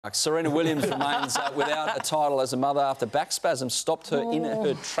Serena Williams remains without a title as a mother after back spasms stopped her in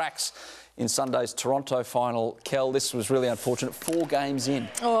her tracks in Sunday's Toronto final. Kel, this was really unfortunate. 4 games in.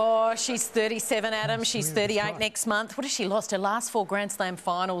 Oh, she's 37, Adam. She's 38 next month. What has she lost? Her last 4 Grand Slam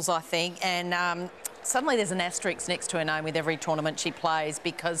finals, I think. And suddenly there's an asterisk next to her name with every tournament she plays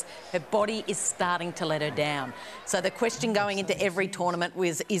because her body is starting to let her down. So the question going into every tournament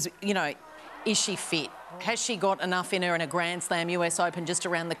is she fit? Has she got enough in her in a Grand Slam, US Open just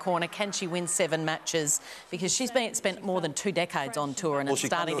around the corner? Can she win 7 matches? Because she's spent more than 2 decades on tour and it's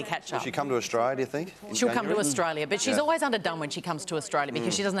starting to catch up. Will she come to Australia, do you think? She'll come to Australia, but she's always underdone when she comes to Australia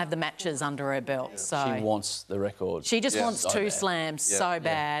because she doesn't have the matches under her belt. So she wants the record. She just wants 2 slams so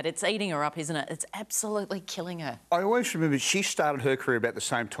bad. It's eating her up, isn't it? It's absolutely killing her. I always remember she started her career about the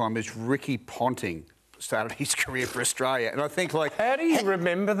same time as Ricky Ponting started his career for Australia. And I think, like... How do you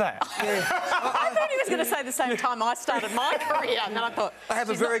remember that? I thought he was going to say the same time I started my career. And then I thought... I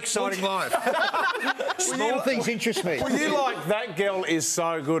have a very exciting life. Small things interest me. Well, you like, that girl is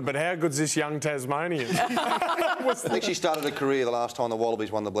so good, but how good's this young Tasmanian? I think she started her career the last time the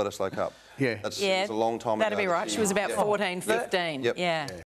Wallabies won the Bledisloe Cup. Yeah. That's a long time ago. That'd be right. She was about 14, 15. Yep. Yeah.